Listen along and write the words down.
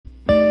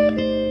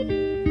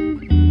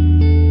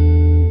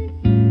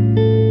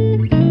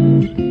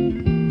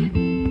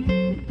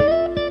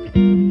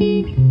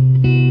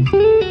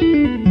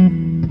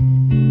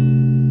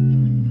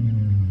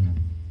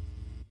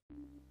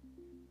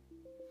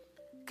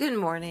Good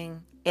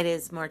morning. It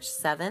is March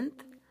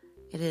 7th.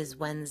 It is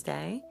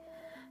Wednesday.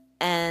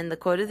 And the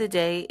quote of the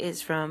day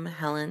is from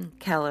Helen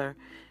Keller.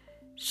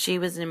 She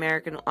was an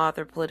American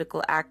author,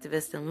 political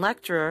activist, and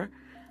lecturer,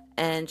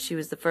 and she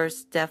was the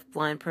first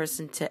deaf-blind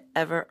person to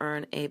ever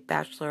earn a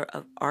Bachelor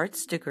of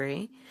Arts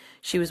degree.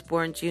 She was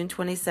born June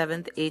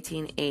 27th,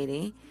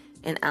 1880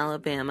 in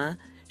Alabama.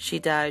 She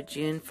died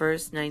June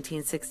 1st,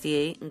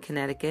 1968 in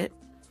Connecticut.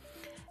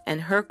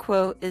 And her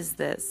quote is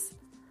this: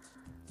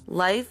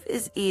 "Life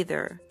is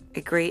either a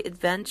great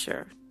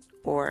adventure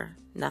or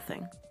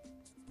nothing."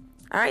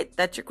 All right,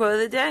 that's your quote of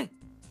the day.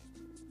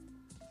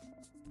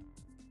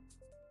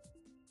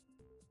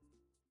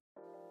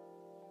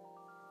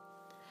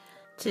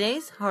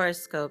 Today's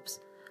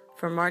horoscopes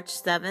for March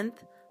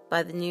 7th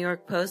by the New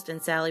York Post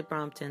and Sally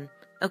Brompton.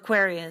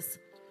 Aquarius.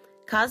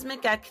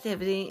 Cosmic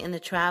activity in the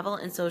travel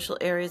and social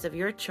areas of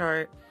your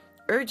chart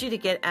urge you to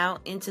get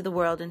out into the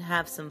world and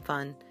have some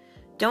fun.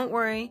 Don't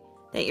worry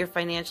that your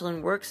financial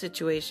and work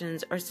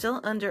situations are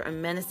still under a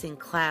menacing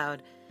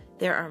cloud.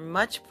 There are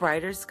much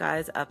brighter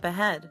skies up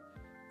ahead.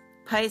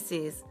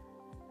 Pisces.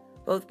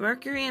 Both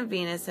Mercury and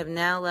Venus have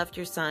now left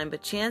your sign,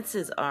 but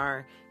chances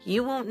are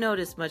you won't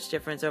notice much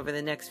difference over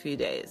the next few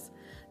days.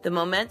 The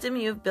momentum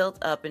you've built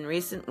up in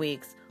recent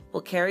weeks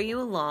will carry you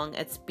along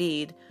at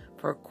speed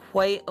for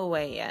quite a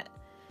way yet.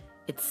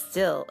 It's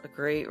still a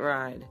great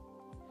ride.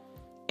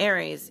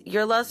 Aries,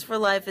 your lust for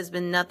life has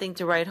been nothing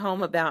to write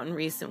home about in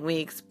recent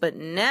weeks, but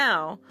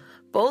now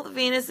both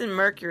Venus and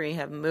Mercury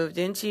have moved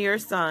into your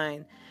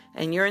sign,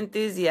 and your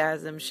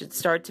enthusiasm should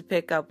start to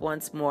pick up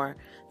once more.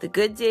 The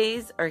good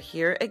days are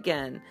here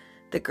again.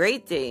 The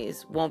great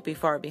days won't be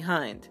far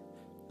behind.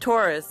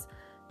 Taurus,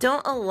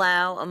 don't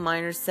allow a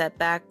minor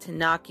setback to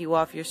knock you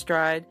off your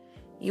stride.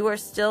 You are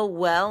still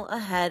well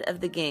ahead of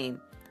the game,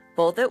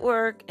 both at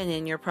work and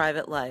in your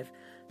private life.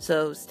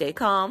 So stay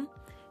calm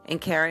and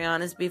carry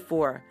on as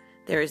before.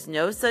 There is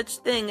no such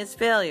thing as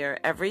failure.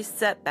 Every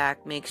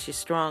setback makes you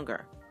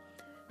stronger.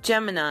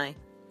 Gemini,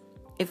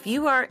 if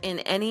you are in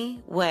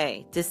any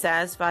way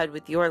dissatisfied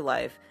with your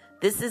life,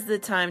 this is the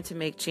time to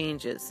make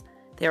changes.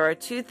 There are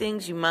two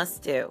things you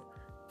must do.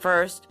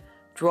 First,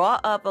 draw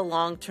up a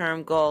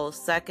long-term goal.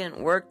 Second,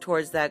 work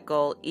towards that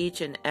goal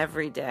each and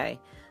every day.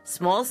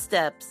 Small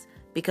steps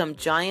become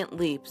giant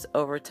leaps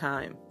over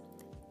time.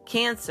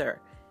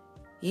 Cancer,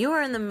 you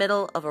are in the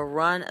middle of a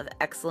run of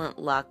excellent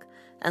luck,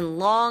 and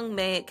long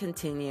may it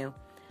continue.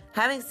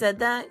 Having said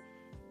that,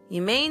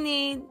 you may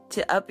need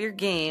to up your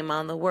game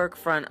on the work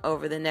front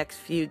over the next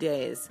few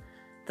days.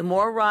 The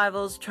more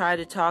rivals try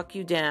to talk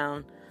you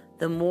down,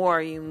 the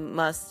more you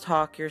must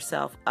talk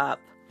yourself up.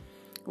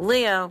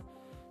 Leo,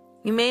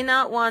 you may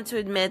not want to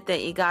admit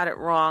that you got it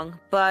wrong,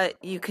 but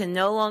you can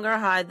no longer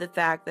hide the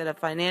fact that a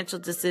financial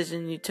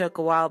decision you took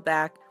a while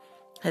back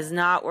has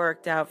not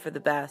worked out for the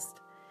best.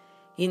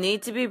 You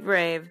need to be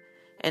brave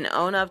and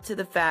own up to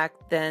the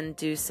fact, then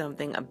do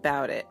something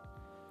about it.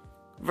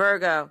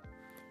 Virgo,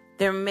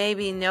 there may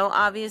be no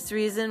obvious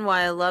reason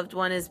why a loved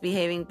one is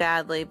behaving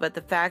badly, but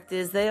the fact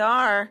is they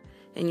are,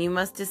 and you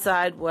must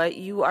decide what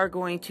you are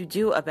going to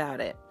do about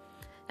it.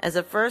 As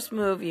a first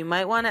move, you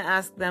might want to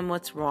ask them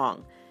what's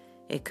wrong.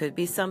 It could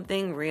be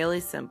something really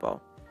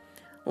simple.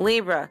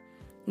 Libra,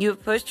 you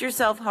have pushed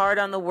yourself hard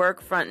on the work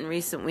front in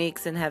recent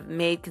weeks and have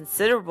made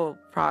considerable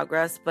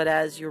progress, but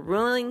as your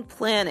ruling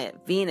planet,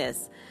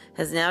 Venus,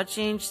 has now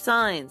changed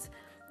signs,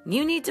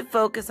 you need to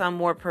focus on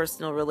more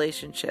personal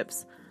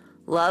relationships.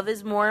 Love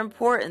is more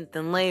important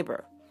than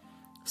labor.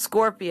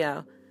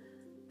 Scorpio,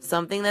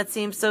 something that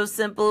seemed so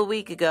simple a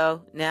week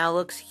ago now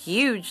looks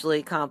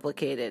hugely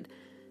complicated.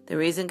 The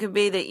reason could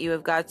be that you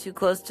have got too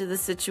close to the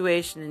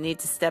situation and need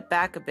to step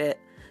back a bit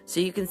so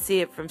you can see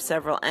it from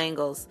several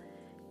angles.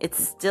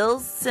 It's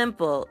still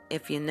simple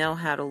if you know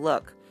how to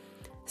look.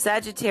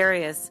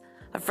 Sagittarius,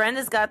 a friend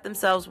has got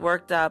themselves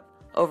worked up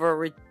over a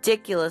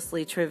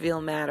ridiculously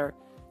trivial matter,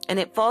 and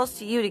it falls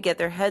to you to get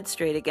their head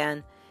straight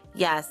again.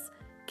 Yes,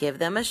 give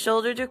them a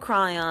shoulder to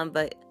cry on,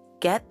 but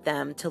get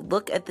them to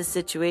look at the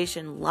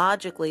situation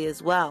logically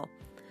as well.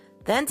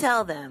 Then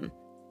tell them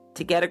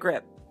to get a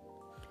grip.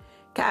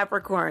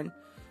 Capricorn,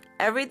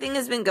 everything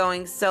has been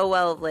going so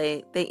well of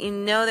late that you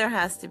know there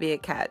has to be a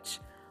catch.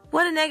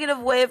 What a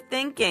negative way of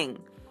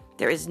thinking.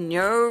 There is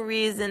no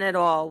reason at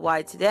all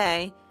why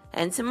today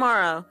and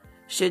tomorrow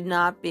should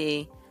not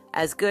be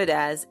as good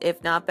as,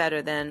 if not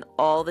better than,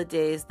 all the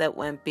days that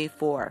went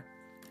before.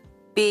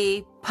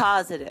 Be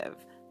positive.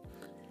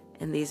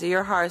 And these are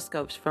your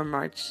horoscopes for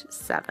March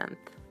 7th.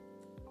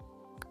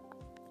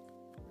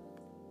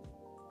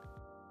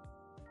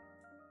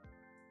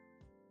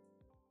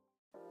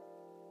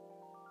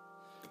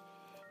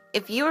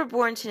 If you were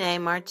born today,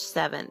 March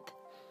 7th,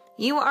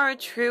 you are a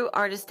true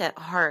artist at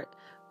heart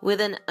with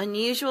an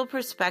unusual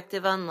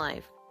perspective on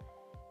life.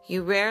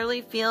 You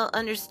rarely feel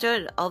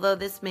understood, although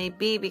this may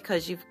be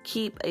because you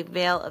keep a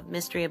veil of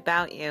mystery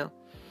about you.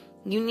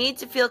 You need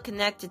to feel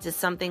connected to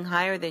something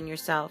higher than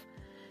yourself,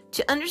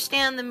 to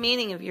understand the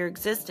meaning of your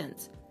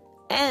existence,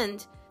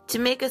 and to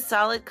make a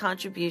solid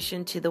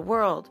contribution to the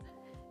world.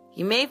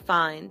 You may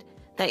find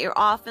that you're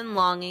often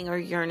longing or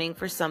yearning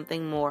for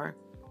something more.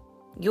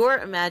 Your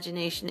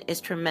imagination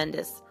is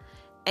tremendous,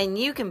 and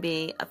you can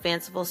be a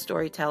fanciful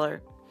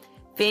storyteller.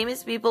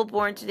 Famous people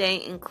born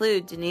today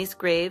include Denise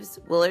Graves,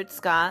 Willard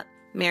Scott,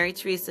 Mary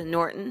Teresa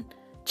Norton,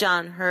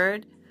 John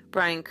Hurd,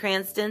 Bryan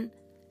Cranston,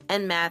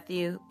 and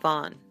Matthew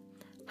Vaughn.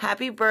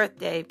 Happy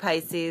birthday,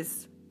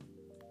 Pisces!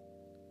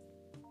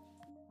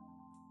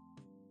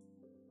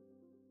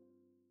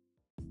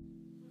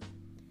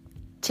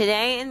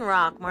 Today in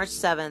rock, March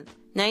 7th,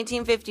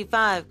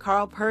 1955,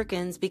 Carl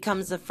Perkins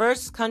becomes the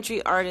first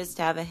country artist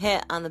to have a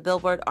hit on the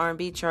Billboard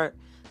R&B chart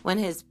when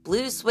his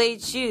Blue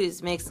Suede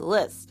Shoes makes the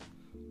list.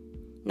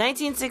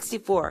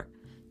 1964,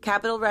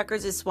 Capitol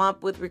Records is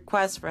swamped with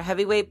requests for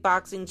heavyweight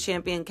boxing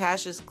champion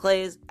Cassius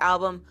Clay's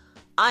album,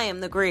 I Am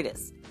the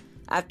Greatest,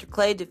 after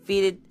Clay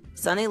defeated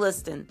Sonny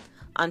Liston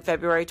on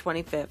February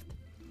 25th.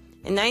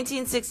 In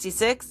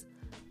 1966,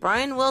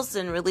 Brian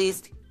Wilson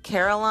released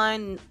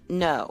Caroline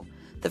No,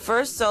 the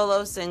first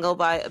solo single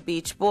by a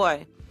Beach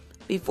Boy.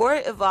 Before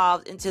it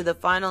evolved into the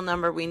final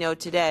number we know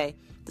today,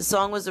 the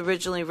song was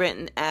originally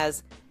written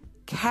as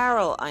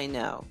Carol I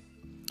Know.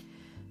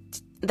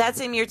 That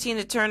same year,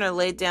 Tina Turner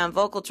laid down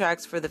vocal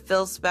tracks for the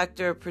Phil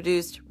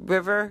Spector-produced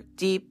River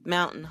Deep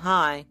Mountain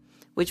High,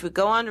 which would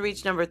go on to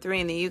reach number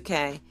 3 in the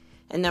UK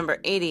and number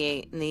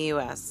 88 in the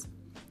US.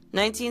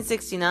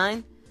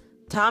 1969,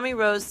 Tommy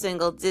Rose's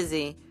single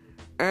Dizzy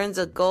earns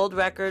a gold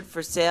record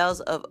for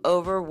sales of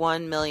over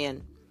 1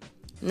 million.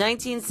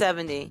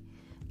 1970,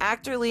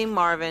 actor Lee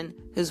Marvin,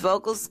 whose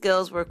vocal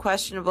skills were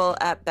questionable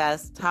at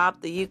best,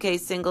 topped the UK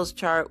singles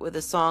chart with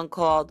a song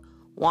called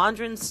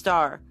Wand'ring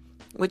Star,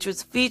 which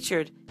was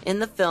featured in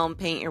the film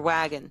Paint Your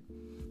Wagon.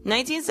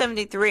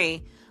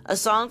 1973, a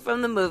song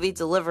from the movie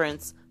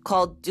Deliverance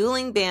called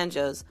Dueling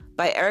Banjos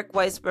by Eric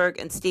Weisberg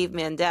and Steve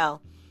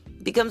Mandel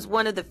becomes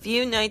one of the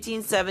few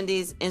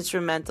 1970s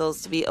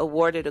instrumentals to be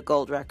awarded a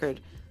gold record.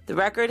 The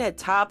record had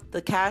topped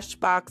the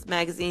Cashbox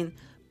magazine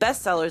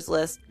bestsellers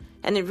list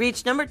and it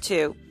reached number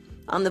 2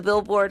 on the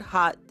Billboard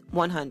Hot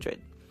 100.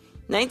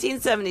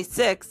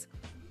 1976,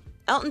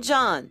 Elton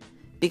John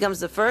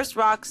becomes the first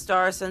rock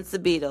star since the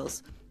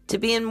Beatles to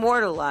be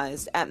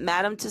immortalized at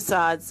Madame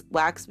Tussauds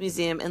Wax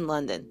Museum in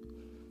London.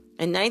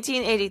 In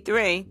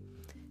 1983,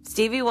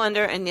 Stevie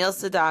Wonder and Neil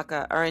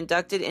Sedaka are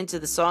inducted into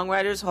the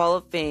Songwriters Hall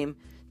of Fame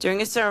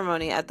during a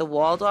ceremony at the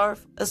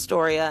Waldorf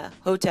Astoria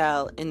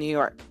Hotel in New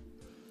York.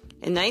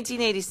 In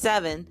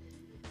 1987,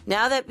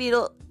 now that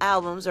Beatle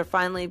albums are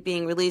finally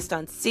being released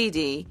on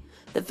CD,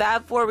 the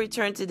Fab Four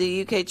returned to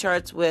the UK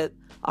charts with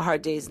A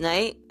Hard Day's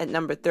Night at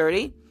number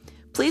 30,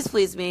 Please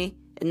Please Me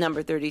at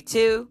number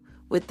 32,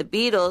 with The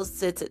Beatles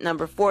sits at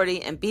number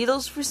 40, and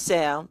Beatles for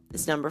Sale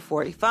is number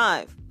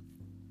 45.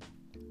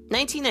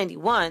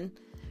 1991,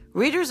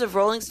 readers of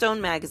Rolling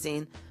Stone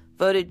magazine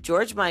voted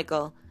George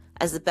Michael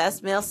as the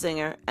best male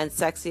singer and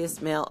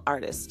sexiest male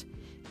artist.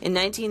 In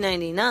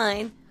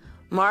 1999,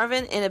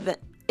 Marvin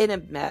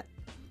Inabet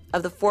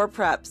of the Four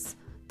Preps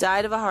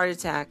died of a heart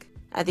attack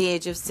at the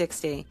age of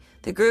 60.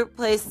 The group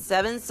placed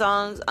 7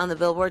 songs on the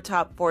Billboard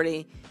Top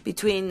 40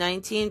 between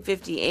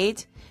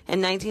 1958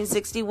 and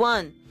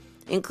 1961,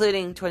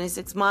 including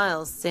 26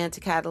 Miles, Santa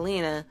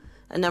Catalina,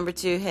 a number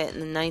 2 hit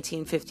in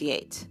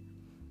 1958.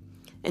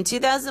 In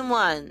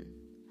 2001,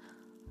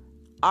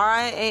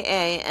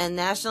 RIAA and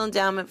National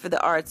Endowment for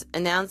the Arts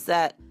announced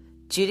that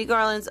Judy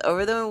Garland's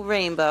Over the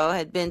Rainbow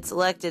had been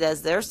selected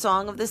as their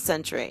song of the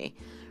century.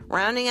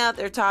 Rounding out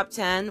their top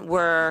 10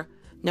 were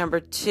number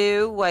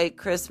 2, White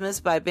Christmas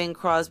by Bing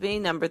Crosby,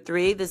 number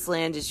 3, This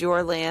Land Is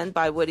Your Land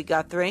by Woody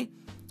Guthrie,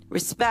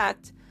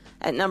 Respect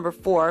at number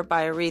 4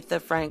 by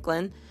Aretha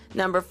Franklin,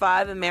 number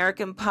 5,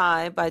 American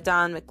Pie by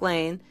Don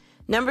McLean,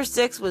 number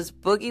 6 was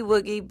Boogie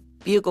Woogie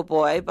Bugle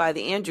Boy by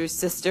the Andrews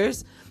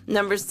Sisters,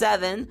 number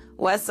 7,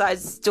 West Side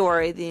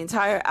Story, the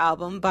entire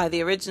album by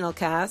the original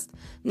cast,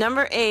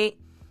 number 8,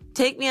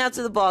 Take Me Out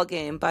to the Ball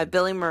Game by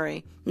Billy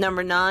Murray,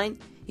 number 9,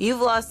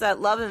 You've Lost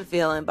That Lovin'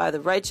 Feelin' by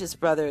the Righteous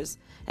Brothers,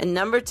 and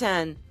number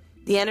 10,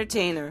 The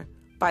Entertainer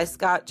by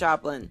Scott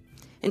Joplin.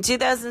 In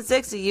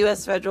 2006, a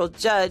U.S. federal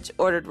judge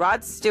ordered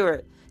Rod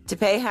Stewart to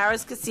pay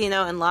Harrah's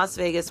Casino in Las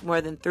Vegas more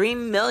than $3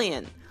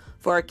 million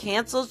for a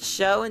canceled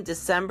show in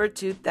December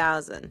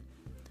 2000.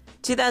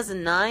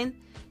 2009,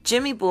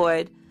 Jimmy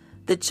Boyd,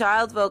 the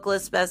child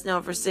vocalist best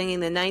known for singing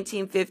the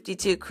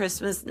 1952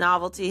 Christmas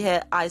novelty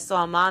hit I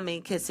Saw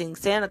Mommy Kissing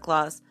Santa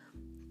Claus,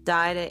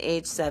 died at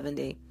age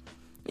 70.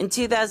 In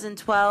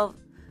 2012,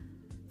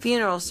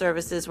 funeral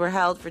services were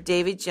held for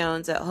Davy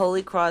Jones at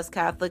Holy Cross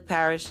Catholic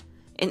Parish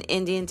in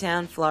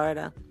Indiantown,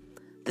 Florida.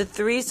 The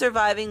 3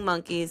 surviving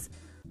Monkees,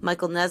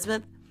 Michael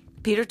Nesmith,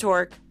 Peter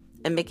Tork,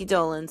 and Mickey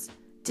Dolenz,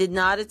 did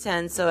not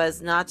attend so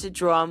as not to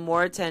draw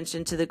more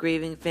attention to the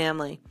grieving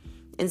family.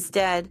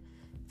 Instead,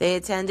 they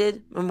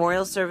attended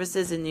memorial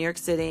services in New York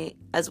City,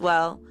 as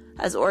well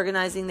as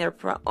organizing their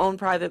own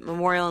private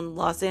memorial in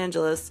Los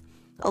Angeles,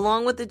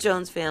 along with the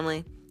Jones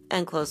family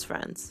and close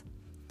friends.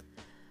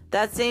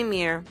 That same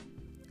year,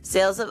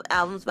 sales of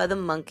albums by the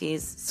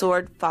Monkees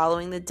soared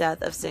following the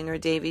death of singer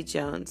Davy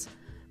Jones.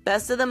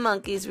 Best of the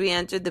Monkees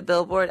re-entered the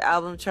Billboard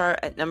album chart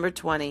at number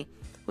 20,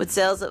 with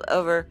sales of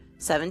over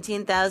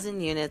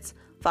 17,000 units,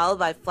 followed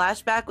by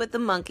Flashback with the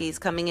Monkees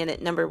coming in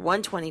at number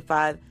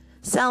 125,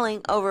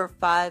 selling over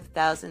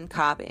 5,000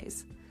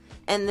 copies.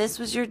 And this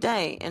was your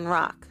day in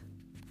rock.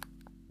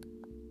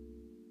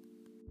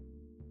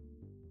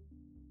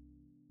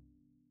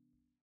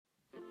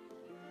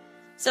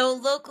 So a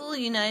local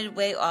United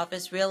Way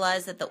office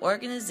realized that the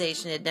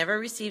organization had never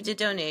received a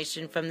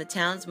donation from the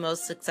town's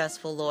most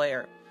successful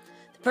lawyer.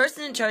 The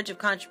person in charge of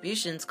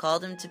contributions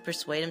called him to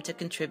persuade him to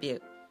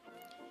contribute.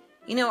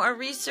 You know, our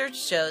research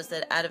shows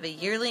that out of a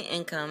yearly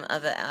income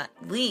of at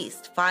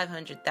least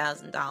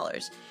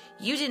 $500,000,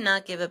 you did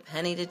not give a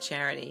penny to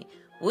charity.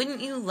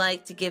 Wouldn't you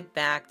like to give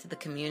back to the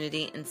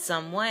community in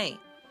some way?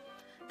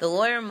 The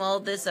lawyer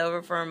mulled this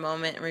over for a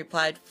moment and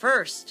replied,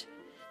 "First,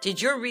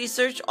 did your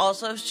research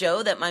also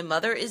show that my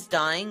mother is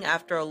dying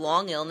after a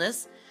long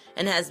illness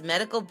and has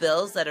medical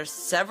bills that are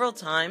several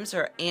times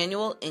her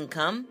annual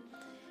income?"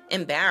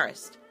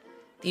 Embarrassed,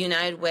 the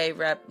United Way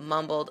rep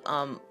mumbled,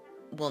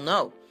 well,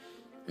 no.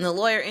 And the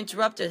lawyer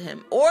interrupted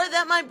him, "Or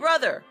that my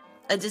brother,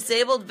 a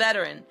disabled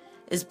veteran,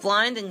 is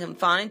blind and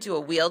confined to a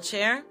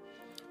wheelchair?"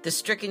 The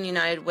stricken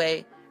United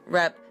Way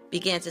rep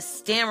began to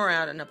stammer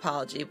out an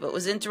apology, but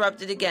was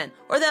interrupted again.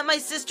 "Or that my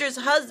sister's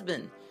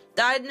husband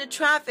died in a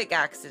traffic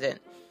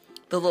accident."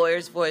 The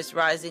lawyer's voice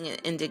rising in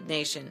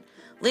indignation,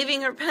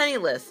 "leaving her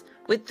penniless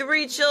with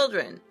 3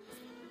 children.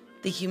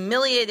 The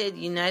humiliated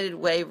United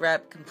Way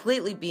rep,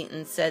 completely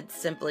beaten, said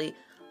simply,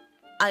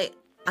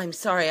 I'm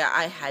sorry,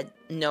 I had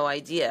no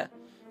idea."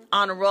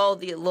 On a roll,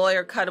 the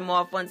lawyer cut him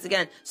off once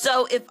again.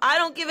 "So if I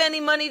don't give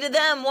any money to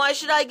them, why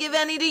should I give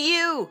any to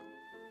you?"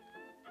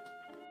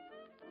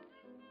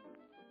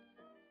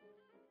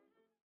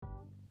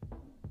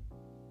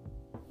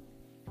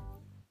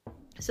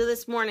 So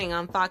this morning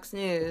on Fox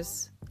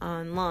News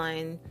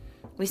Online,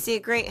 we see a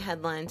great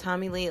headline: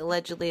 Tommy Lee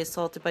allegedly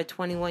assaulted by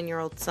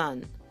 21-year-old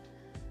son.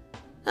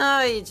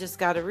 Oh, you just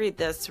gotta read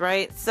this,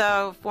 right?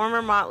 So,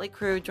 former Motley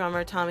Crue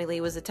drummer Tommy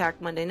Lee was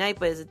attacked Monday night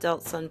by his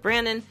adult son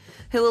Brandon,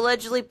 who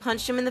allegedly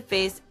punched him in the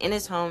face in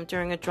his home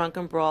during a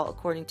drunken brawl,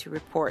 according to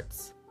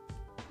reports.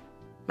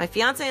 "My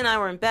fiance and I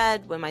were in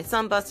bed when my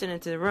son busted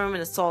into the room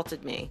and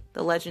assaulted me,"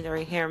 the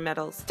legendary hair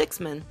metal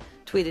Styxman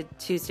tweeted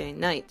Tuesday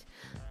night.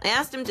 "I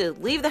asked him to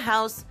leave the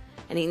house,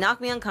 and he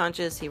knocked me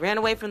unconscious. He ran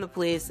away from the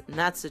police, and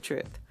that's the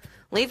truth."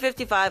 Lee,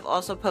 55,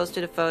 also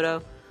posted a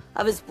photo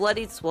of his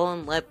bloodied,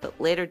 swollen lip,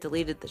 but later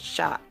deleted the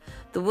shot.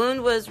 The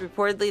wound was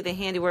reportedly the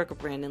handiwork of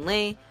Brandon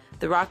Lee,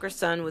 the rocker's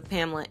son with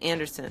Pamela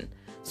Anderson.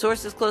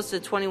 Sources close to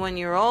the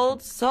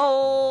 21-year-old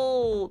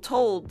told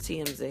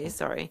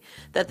TMZ,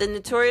 that the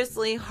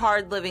notoriously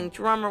hard-living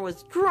drummer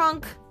was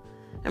drunk,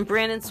 and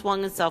Brandon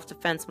swung in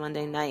self-defense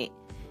Monday night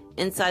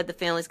inside the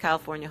family's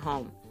California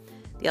home.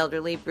 The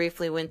elderly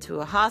briefly went to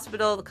a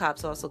hospital. The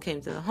cops also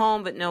came to the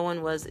home, but no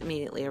one was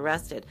immediately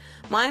arrested.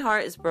 "My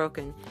heart is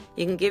broken.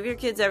 You can give your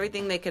kids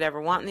everything they could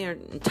ever want in their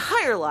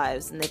entire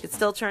lives, and they could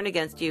still turn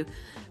against you,"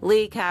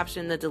 Lee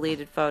captioned the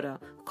deleted photo.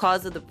 The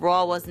cause of the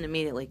brawl wasn't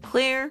immediately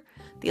clear.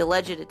 The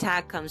alleged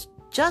attack comes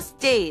just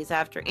days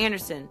after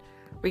Anderson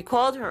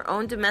recalled her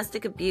own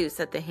domestic abuse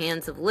at the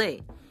hands of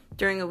Lee.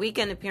 During a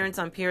weekend appearance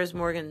on Piers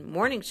Morgan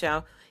Morning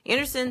Show,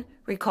 Anderson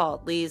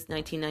recalled Lee's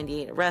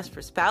 1998 arrest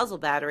for spousal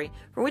battery,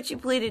 for which he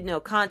pleaded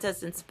no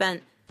contest and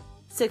spent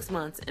 6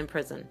 months in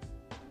prison.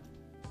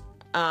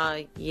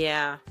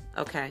 Yeah,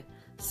 okay.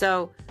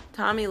 So,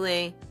 Tommy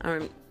Lee, I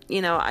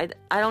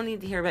don't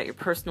need to hear about your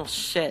personal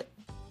shit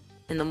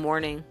in the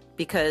morning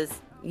because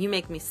you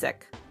make me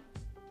sick.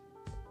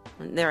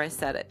 There, I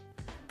said it.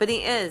 But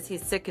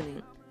he's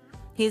sickening.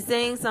 He's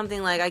saying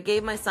something like, "I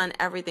gave my son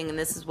everything and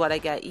this is what I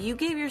get." You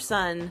gave your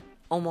son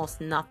almost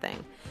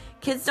nothing.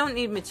 Kids don't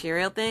need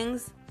material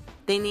things.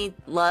 They need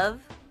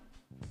love,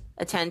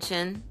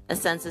 attention, a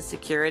sense of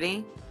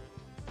security.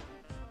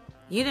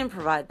 You didn't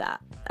provide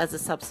that as a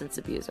substance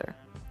abuser.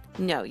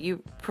 No,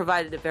 you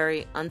provided a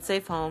very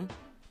unsafe home.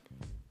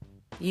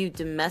 You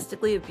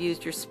domestically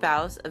abused your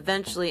spouse,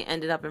 eventually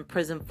ended up in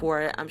prison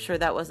for it. I'm sure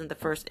that wasn't the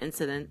first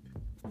incident.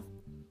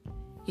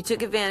 You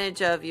took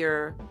advantage of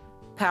your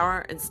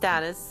power and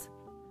status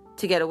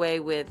to get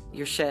away with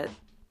your shit.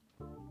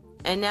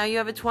 And now you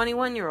have a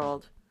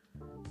 21-year-old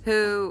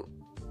who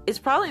is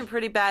probably in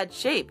pretty bad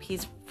shape.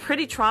 He's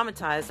pretty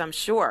traumatized, I'm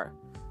sure,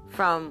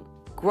 from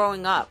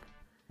growing up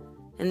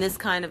in this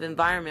kind of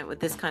environment with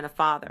this kind of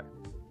father.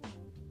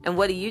 And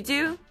what do?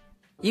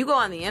 You go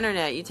on the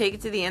internet, you take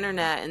it to the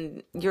internet,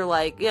 and you're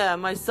like, "Yeah,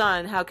 my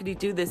son, how could he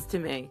do this to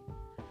me?"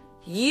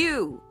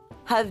 You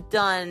have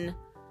done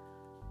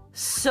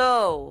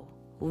so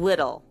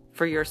little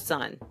for your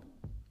son.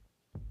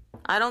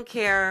 I don't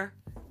care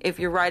if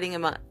you're writing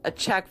him a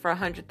check for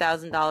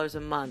 $100,000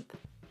 a month,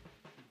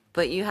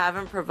 but you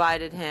haven't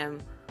provided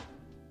him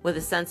with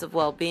a sense of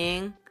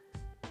well-being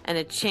and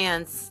a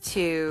chance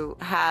to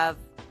have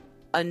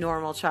a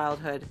normal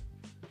childhood.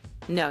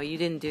 No, you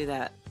didn't do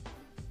that.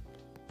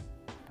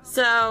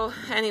 So,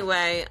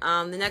 anyway,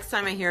 the next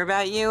time I hear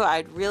about you,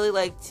 I'd really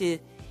like to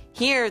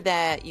hear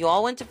that you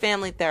all went to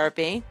family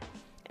therapy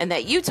and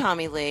that you,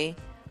 Tommy Lee,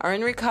 are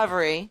in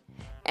recovery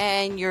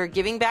and you're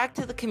giving back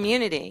to the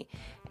community,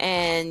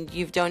 and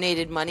you've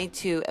donated money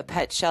to a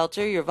pet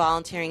shelter, you're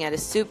volunteering at a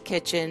soup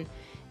kitchen,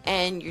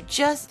 and you're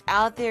just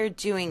out there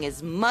doing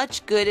as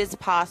much good as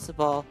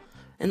possible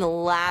in the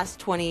last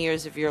 20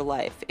 years of your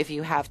life, if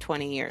you have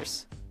 20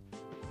 years.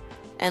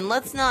 And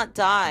let's not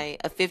die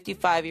a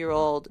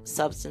 55-year-old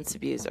substance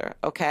abuser,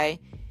 okay?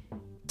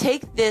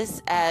 Take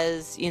this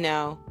as,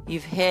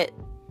 you've hit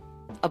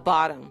a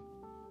bottom.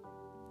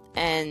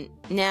 And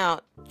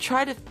now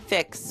try to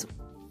fix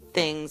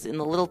things in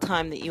the little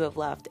time that you have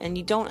left. And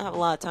you don't have a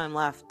lot of time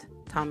left,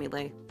 Tommy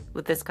Lee,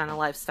 with this kind of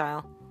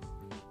lifestyle.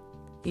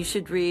 You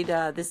should read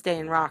This Day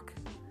in Rock.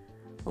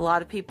 A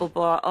lot of people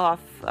bought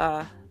off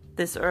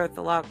this earth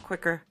a lot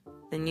quicker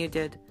than you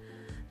did.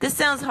 This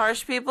sounds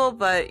harsh, people,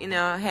 but,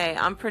 hey,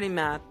 I'm pretty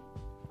mad.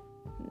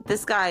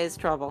 This guy is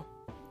trouble.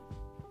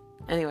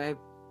 Anyway,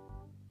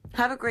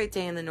 have a great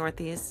day in the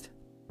Northeast.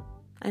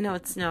 I know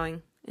it's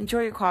snowing.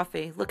 Enjoy your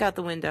coffee. Look out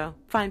the window.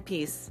 Find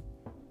peace.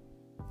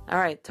 All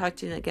right, talk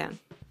to you again.